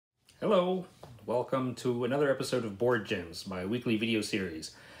Hello, welcome to another episode of Board Gems, my weekly video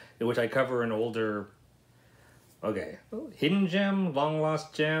series, in which I cover an older, hidden gem, long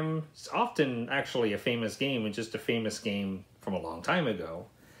lost gem. It's often actually a famous game, and just a famous game from a long time ago.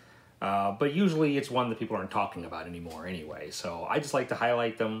 But usually it's one that people aren't talking about anymore anyway, so I just like to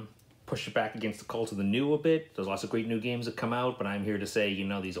highlight them, push it back against the cult of the new a bit. There's lots of great new games that come out, but I'm here to say, you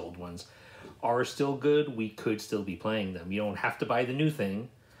know, these old ones are still good. We could still be playing them. You don't have to buy the new thing.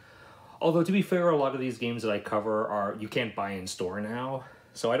 Although, to be fair, a lot of these games that I cover you can't buy in store now.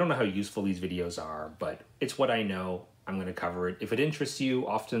 So I don't know how useful these videos are, but it's what I know. I'm going to cover it. If it interests you,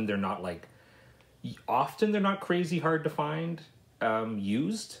 often they're not crazy hard to find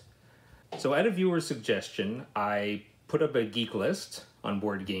used. So at a viewer's suggestion, I put up a geek list on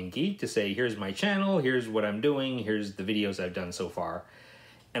Board Game Geek to say, here's my channel, here's what I'm doing, here's the videos I've done so far.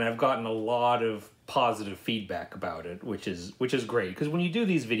 And I've gotten a lot of positive feedback about it, which is great. Because when you do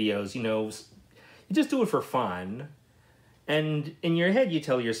these videos, you know, you just do it for fun. And in your head, you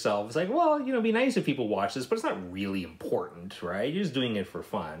tell yourself, it's like, well, you know, it'd be nice if people watch this, but it's not really important, right? You're just doing it for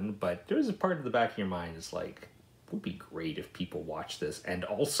fun. But there's a part of the back of your mind that's like, it would be great if people watched this and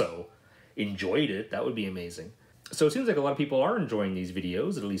also enjoyed it. That would be amazing. So it seems like a lot of people are enjoying these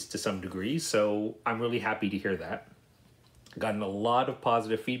videos, at least to some degree. So I'm really happy to hear that. Gotten a lot of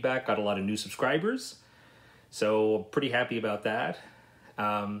positive feedback, got a lot of new subscribers, so pretty happy about that.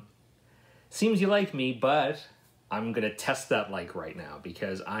 Seems you like me, but I'm going to test that like right now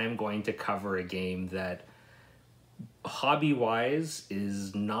because I'm going to cover a game that hobby-wise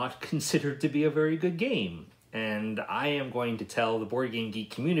is not considered to be a very good game. And I am going to tell the Board Game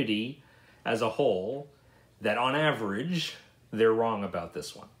Geek community as a whole that on average, they're wrong about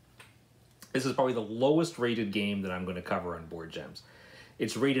this one. This is probably the lowest rated game that I'm going to cover on Board Gems.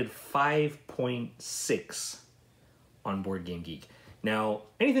 It's rated 5.6 on Board Game Geek. Now,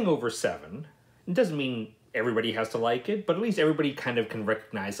 anything over 7, it doesn't mean everybody has to like it, but at least everybody kind of can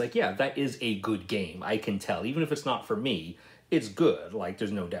recognize, like, yeah, that is a good game. I can tell. Even if it's not for me, it's good. Like,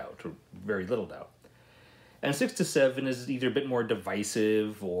 there's no doubt, or very little doubt. And 6 to 7 is either a bit more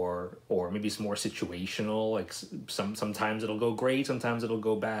divisive or maybe it's more situational. Like, sometimes it'll go great, sometimes it'll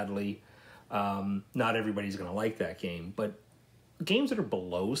go badly. Not everybody's going to like that game, but games that are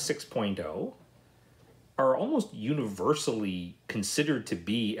below 6.0 are almost universally considered to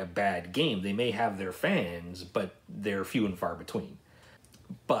be a bad game. They may have their fans, but they're few and far between.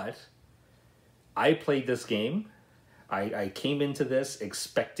 But I played this game. I came into this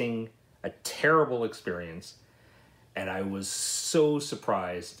expecting a terrible experience, and I was so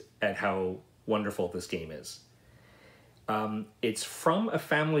surprised at how wonderful this game is. It's from a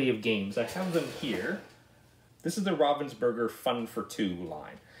family of games. I have them here. This is the Ravensburger Fun for Two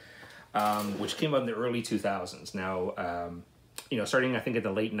line, which came out in the early 2000s. Now, you know, starting I think at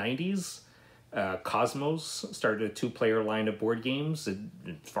the late 90s, Cosmos started a 2-player line of board games. It,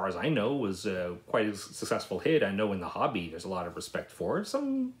 as far as I know, was quite a successful hit. I know in the hobby there's a lot of respect for it.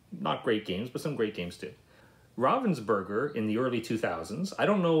 Some not great games, but some great games too. Ravensburger in the early 2000s, I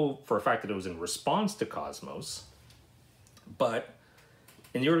don't know for a fact that it was in response to Cosmos, but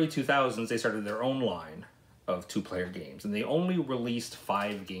in the early 2000s, they started their own line of 2-player games, and they only released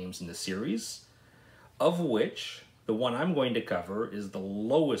 5 games in the series, of which the one I'm going to cover is the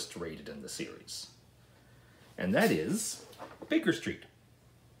lowest rated in the series, and that is Bakerstreet.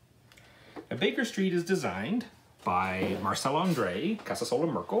 Now, Bakerstreet is designed by Marcel-André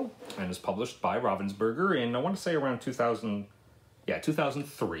Casasola-Merkel and is published by Ravensburger in, I want to say, around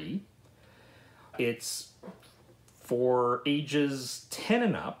 2003. It's for ages 10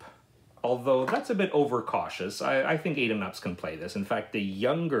 and up, although that's a bit overcautious. I think 8 and ups can play this. In fact, the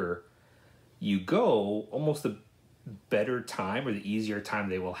younger you go, almost the better time or the easier time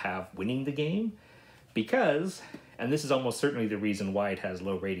they will have winning the game, because, and this is almost certainly the reason why it has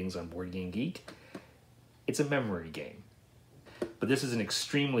low ratings on Board Game Geek, it's a memory game. But this is an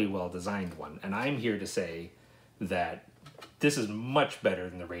extremely well-designed one, and I'm here to say that this is much better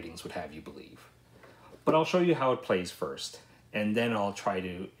than the ratings would have you believe. But I'll show you how it plays first, and then I'll try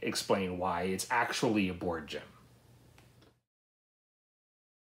to explain why it's actually a board gem.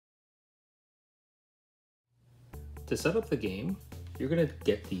 To set up the game, you're going to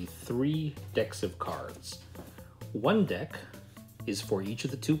get the 3 decks of cards. One deck is for each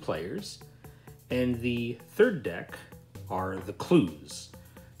of the 2 players, and the third deck are the clues.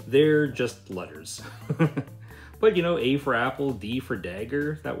 They're just letters. But, you know, A for apple, D for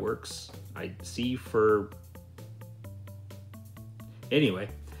dagger, that works. C for... Anyway,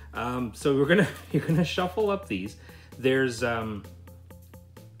 so you're gonna shuffle up these. You'll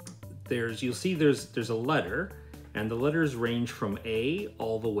see there's a letter, And the letters range from A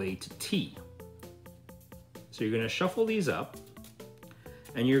all the way to T. So you're going to shuffle these up,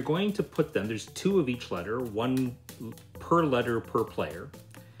 and you're going to put them, there's 2 of each letter, 1 per letter per player,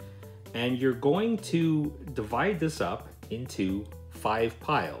 and you're going to divide this up into 5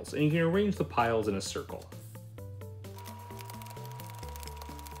 piles, and you can arrange the piles in a circle.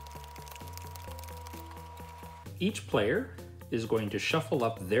 Each player is going to shuffle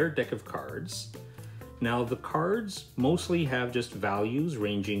up their deck of cards. Now the cards mostly have just values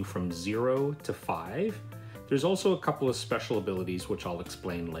ranging from 0 to 5. There's also a couple of special abilities which I'll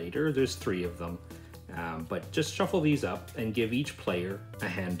explain later. There's 3 of them, but just shuffle these up and give each player a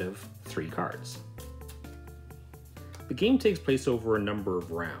hand of 3 cards. The game takes place over a number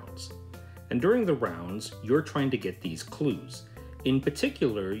of rounds, and during the rounds you're trying to get these clues. In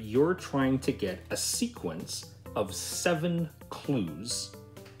particular, you're trying to get a sequence of 7 clues.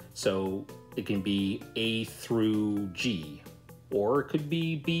 So it can be A through G, or it could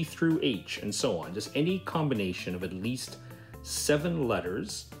be B through H, and so on. Just any combination of at least 7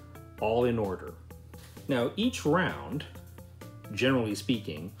 letters, all in order. Now, each round, generally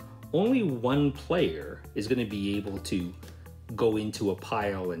speaking, only 1 player is going to be able to go into a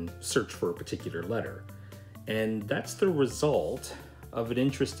pile and search for a particular letter. And that's the result of an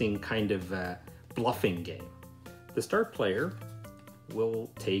interesting kind of bluffing game. The start player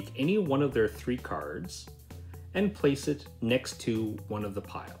will take any one of their 3 cards and place it next to one of the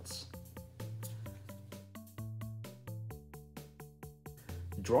piles.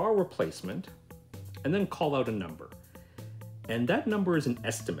 Draw a replacement and then call out a number. And that number is an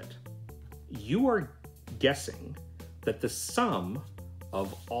estimate. You are guessing that the sum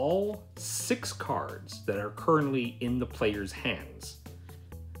of all 6 cards that are currently in the player's hands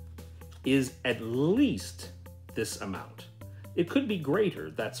is at least this amount. It could be greater,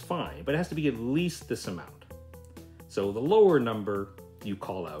 that's fine, but it has to be at least this amount. So the lower number you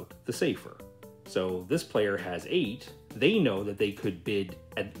call out, the safer. So this player has 8, they know that they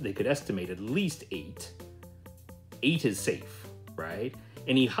could estimate at least 8. 8 is safe, right?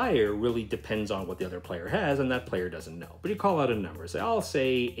 Any higher really depends on what the other player has, and that player doesn't know. But you call out a number, say, I'll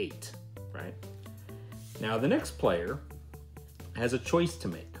say 8, right? Now the next player has a choice to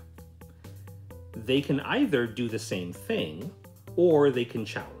make. They can either do the same thing, or they can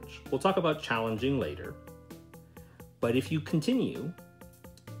challenge. We'll talk about challenging later. But if you continue,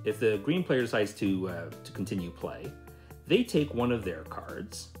 if the green player decides to continue play, they take one of their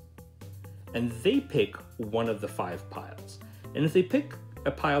cards, and they pick one of the 5 piles. And if they pick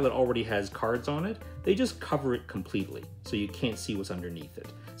a pile that already has cards on it, they just cover it completely, so you can't see what's underneath it.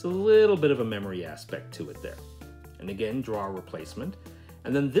 It's a little bit of a memory aspect to it there. And again, draw a replacement.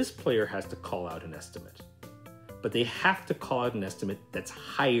 And then this player has to call out an estimate. But they have to call out an estimate that's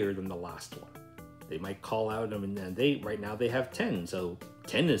higher than the last one. They might call out, right now they have 10, so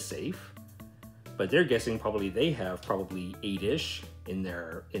 10 is safe. But they're guessing they have 8-ish in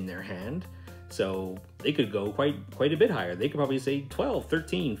their hand. So they could go quite a bit higher. They could probably say 12,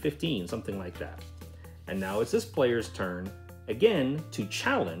 13, 15, something like that. And now it's this player's turn, again, to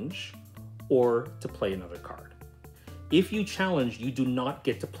challenge or to play another card. If you challenge, you do not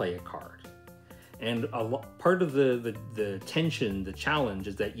get to play a card. And part of the tension, the challenge,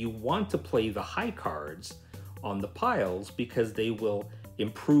 is that you want to play the high cards on the piles because they will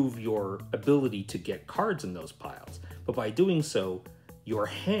improve your ability to get cards in those piles. But by doing so, your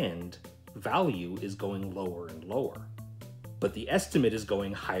hand value is going lower and lower. But the estimate is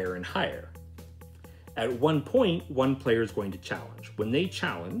going higher and higher. At one point, one player is going to challenge. When they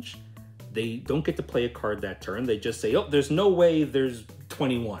challenge, they don't get to play a card that turn. They just say, oh, there's no way there's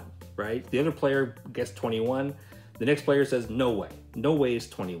 21, right? The other player gets 21. The next player says, no way. No way is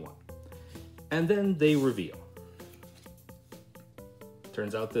 21. And then they reveal.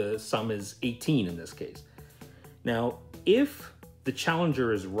 Turns out the sum is 18 in this case. Now, if the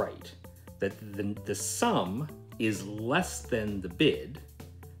challenger is right, that the sum is less than the bid,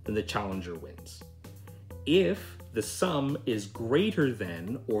 then the challenger wins. If the sum is greater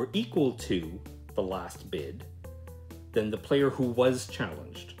than or equal to the last bid, then the player who was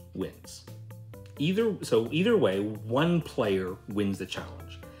challenged wins. Either way, one player wins the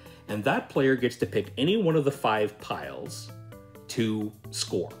challenge. And that player gets to pick any one of the 5 piles to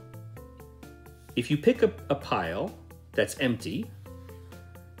score. If you pick a pile that's empty,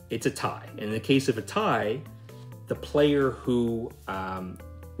 it's a tie. In the case of a tie, the player who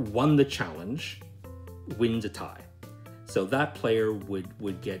won the challenge wins a tie. So that player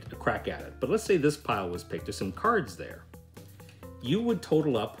would get a crack at it. But let's say this pile was picked. There's some cards there. You would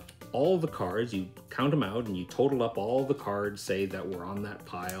total up all the cards, you count them out, and you total up all the cards, say, that were on that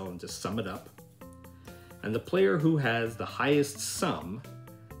pile, and just sum it up. And the player who has the highest sum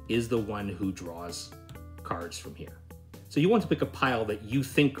is the one who draws cards from here. So you want to pick a pile that you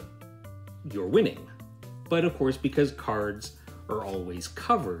think you're winning. But of course, because cards are always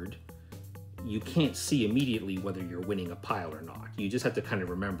covered, you can't see immediately whether you're winning a pile or not. You just have to kind of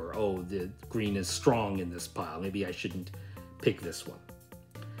remember, oh, the green is strong in this pile. Maybe I shouldn't pick this one.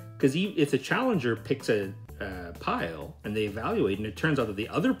 Because if the challenger picks a pile and they evaluate and it turns out that the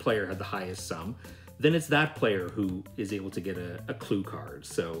other player had the highest sum, then it's that player who is able to get a clue card.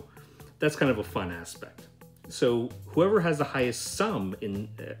 So that's kind of a fun aspect. So whoever has the highest sum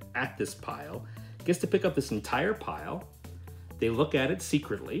at this pile gets to pick up this entire pile. They look at it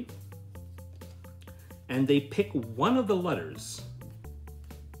secretly and they pick one of the letters,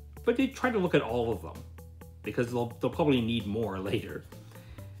 but they try to look at all of them because they'll probably need more later.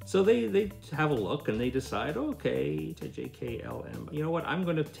 So they have a look and they decide, okay, J, K, L, M. You know what? I'm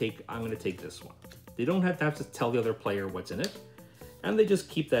gonna take this one. They don't have to tell the other player what's in it, and they just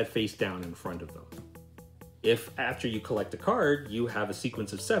keep that face down in front of them. If after you collect a card, you have a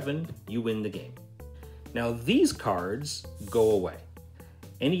sequence of 7, you win the game. Now these cards go away.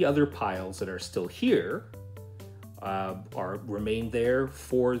 Any other piles that are still here remain there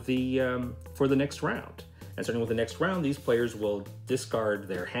for the next round. And starting with the next round, these players will discard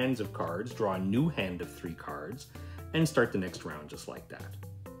their hands of cards, draw a new hand of 3 cards, and start the next round just like that.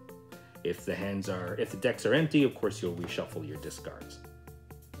 If the decks are empty, of course you'll reshuffle your discards.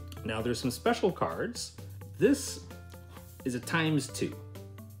 Now there's some special cards. This is a ×2.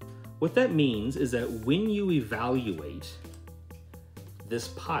 What that means is that when you evaluate this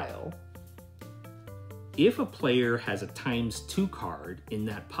pile, if a player has a ×2 card in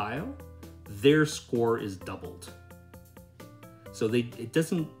that pile, their score is doubled. So it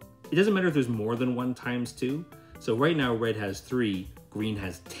doesn't matter if there's more than one ×2. So right now red has 3, green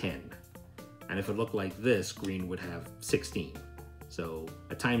has 10. And if it looked like this, green would have 16. So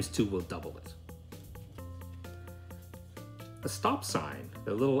a ×2 will double it. A stop sign,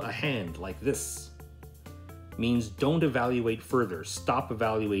 a hand like this, means don't evaluate further. Stop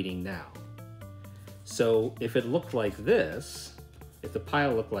evaluating now. So if it looked like this, if the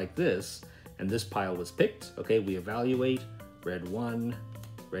pile looked like this, and this pile was picked, okay, we evaluate, red 1,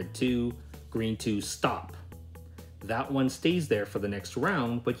 red 2, green 2, stop. That one stays there for the next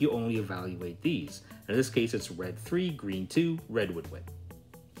round, but you only evaluate these. In this case, it's red 3, green 2, red would win.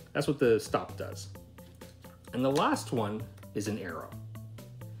 That's what the stop does. And the last one is an arrow.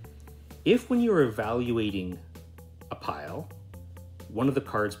 If when you're evaluating a pile, one of the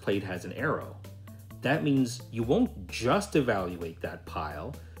cards played has an arrow, that means you won't just evaluate that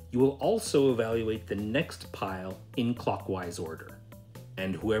pile, you will also evaluate the next pile in clockwise order.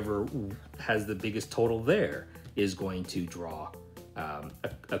 And whoever has the biggest total there is going to draw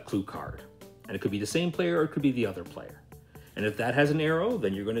a clue card. And it could be the same player or it could be the other player. And if that has an arrow,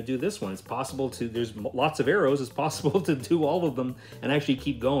 then you're going to do this one. It's possible there's lots of arrows, it's possible to do all of them and actually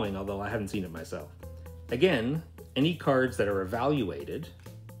keep going, although I haven't seen it myself. Again, any cards that are evaluated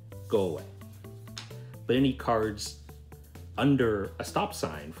go away. But any cards under a stop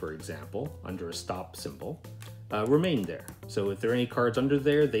sign, for example, under a stop symbol, remain there. So if there are any cards under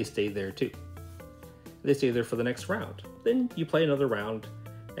there, they stay there too. They stay there for the next round. Then you play another round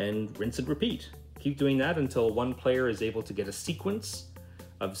and rinse and repeat. Keep doing that until one player is able to get a sequence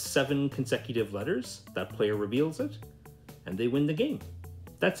of 7 consecutive letters. That player reveals it, and they win the game.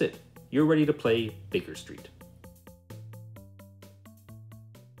 That's it. You're ready to play Bakerstreet.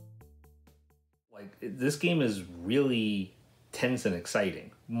 This game is really tense and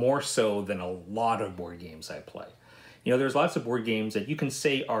exciting, more so than a lot of board games I play. You know, there's lots of board games that you can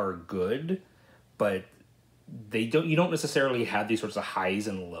say are good, but you don't necessarily have these sorts of highs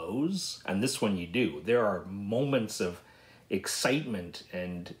and lows, and this one you do. There are moments of excitement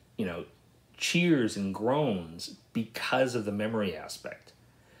and, you know, cheers and groans because of the memory aspect.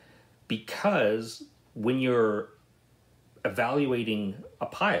 Because when you're evaluating a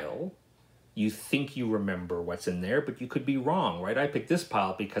pile, you think you remember what's in there, but you could be wrong, right? I picked this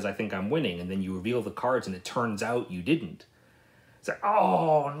pile because I think I'm winning, and then you reveal the cards and it turns out you didn't. It's like,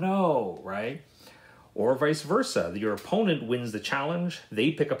 oh no, right? Or vice versa. Your opponent wins the challenge,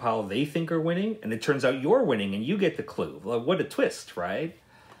 they pick a pile they think are winning, and it turns out you're winning and you get the clue. Like, what a twist, right?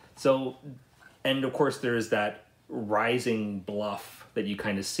 So, and of course there's that rising bluff that you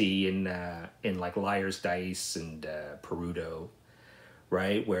kind of see in like Liar's Dice and Perudo,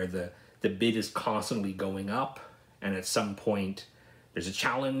 right? Where the bid is constantly going up, and at some point there's a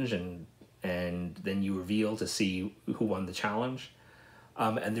challenge, and then you reveal to see who won the challenge.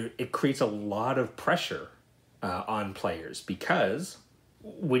 And it creates a lot of pressure on players because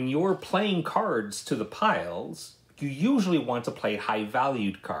when you're playing cards to the piles, you usually want to play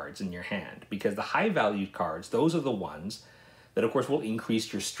high-valued cards in your hand, because the high-valued cards, those are the ones that, of course, will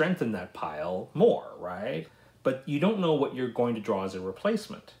increase your strength in that pile more, right? But you don't know what you're going to draw as a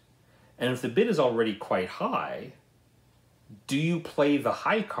replacement. And if the bid is already quite high, do you play the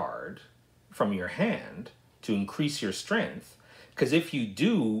high card from your hand to increase your strength? Because if you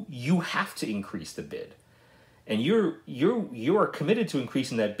do, you have to increase the bid. And you're committed to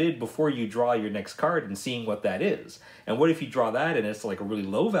increasing that bid before you draw your next card and seeing what that is. And what if you draw that and it's like a really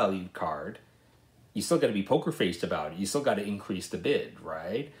low valued card? You still got to be poker faced about it. You still got to increase the bid,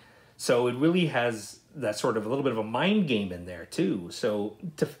 right? So it really has that sort of a little bit of a mind game in there too. So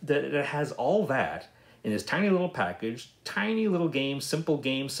that it has all that in this tiny little package, tiny little game, simple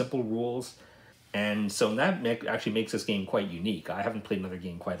rules. And so that actually makes this game quite unique. I haven't played another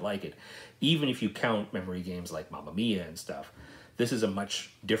game quite like it. Even if you count memory games like Mamma Mia and stuff, this is a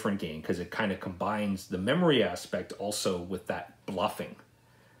much different game because it kind of combines the memory aspect also with that bluffing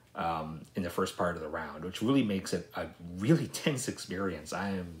in the first part of the round, which really makes it a really tense experience.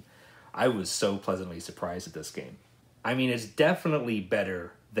 I was so pleasantly surprised at this game. I mean, it's definitely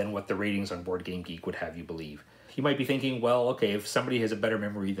better than what the ratings on Board Game Geek would have you believe. You might be thinking, well, okay, if somebody has a better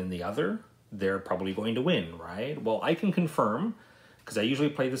memory than the other, they're probably going to win, right? Well, I can confirm, because I usually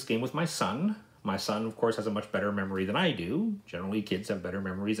play this game with my son. My son, of course, has a much better memory than I do. Generally, kids have better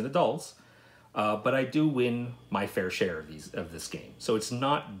memories than adults. But I do win my fair share of this game. So it's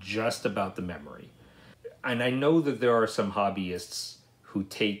not just about the memory. And I know that there are some hobbyists who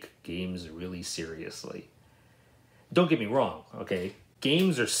take games really seriously. Don't get me wrong, okay?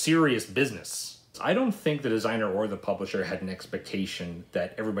 Games are serious business. I don't think the designer or the publisher had an expectation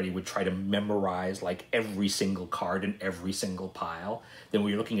that everybody would try to memorize like every single card in every single pile. Then when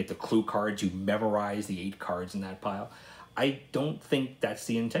you're looking at the clue cards, you memorize the 8 cards in that pile. I don't think that's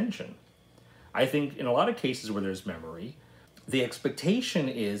the intention. I think in a lot of cases where there's memory, the expectation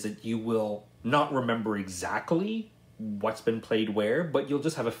is that you will not remember exactly what's been played where, but you'll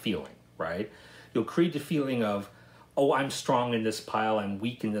just have a feeling, right? You'll create the feeling of, oh, I'm strong in this pile, I'm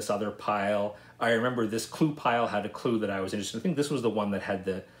weak in this other pile. I remember this clue pile had a clue that I was interested in. I think this was the one that had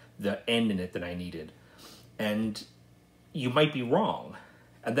the end in it that I needed. And you might be wrong.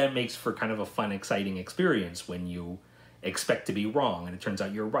 And that makes for kind of a fun, exciting experience when you expect to be wrong and it turns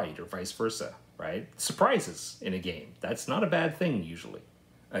out you're right, or vice versa, right? Surprises in a game. That's not a bad thing usually.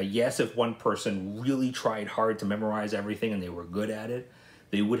 Yes, if one person really tried hard to memorize everything and they were good at it,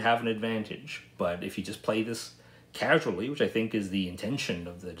 they would have an advantage. But if you just play this casually, which I think is the intention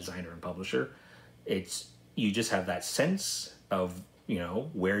of the designer and publisher, you just have that sense of, you know,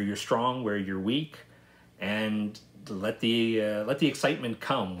 where you're strong, where you're weak, and let the excitement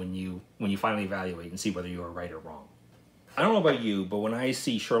come when you finally evaluate and see whether you are right or wrong. I don't know about you, but when I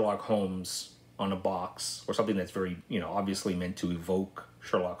see Sherlock Holmes on a box or something that's very, you know, obviously meant to evoke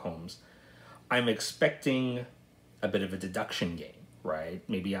Sherlock Holmes, I'm expecting a bit of a deduction game, right?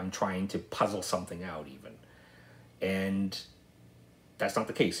 Maybe I'm trying to puzzle something out even. And that's not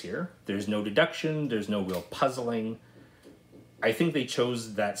the case here. There's no deduction, there's no real puzzling. I think they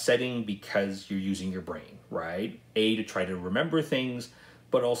chose that setting because you're using your brain, right? A, to try to remember things,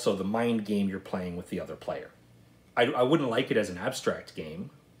 but also the mind game you're playing with the other player. I wouldn't like it as an abstract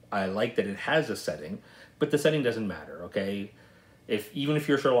game. I like that it has a setting, but the setting doesn't matter, okay? Even if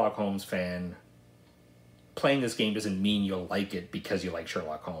you're a Sherlock Holmes fan, playing this game doesn't mean you'll like it because you like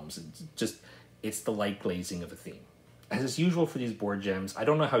Sherlock Holmes. It's the light glazing of a theme. As is usual for these board gems, I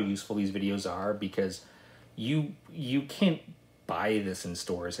don't know how useful these videos are because you can't buy this in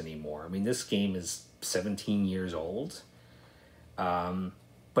stores anymore. I mean, this game is 17 years old.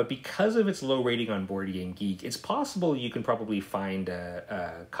 But because of its low rating on Board Game Geek, it's possible you can probably find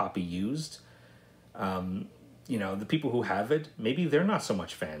a copy used. You know, the people who have it, maybe they're not so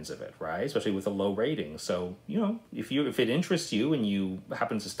much fans of it, right? Especially with a low rating. So, you know, if it interests you and you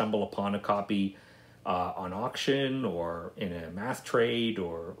happen to stumble upon a copy on auction or in a math trade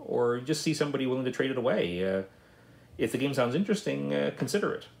or just see somebody willing to trade it away, if the game sounds interesting,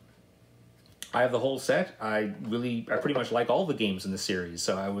 consider it. I have the whole set. I pretty much like all the games in the series,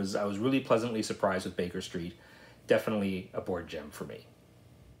 so I was really pleasantly surprised with Bakerstreet. Definitely a board gem for me.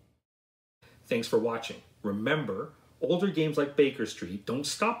 Thanks for watching. Remember, older games like Bakerstreet don't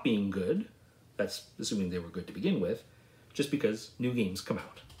stop being good, that's assuming they were good to begin with, just because new games come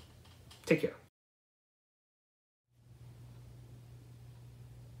out. Take care.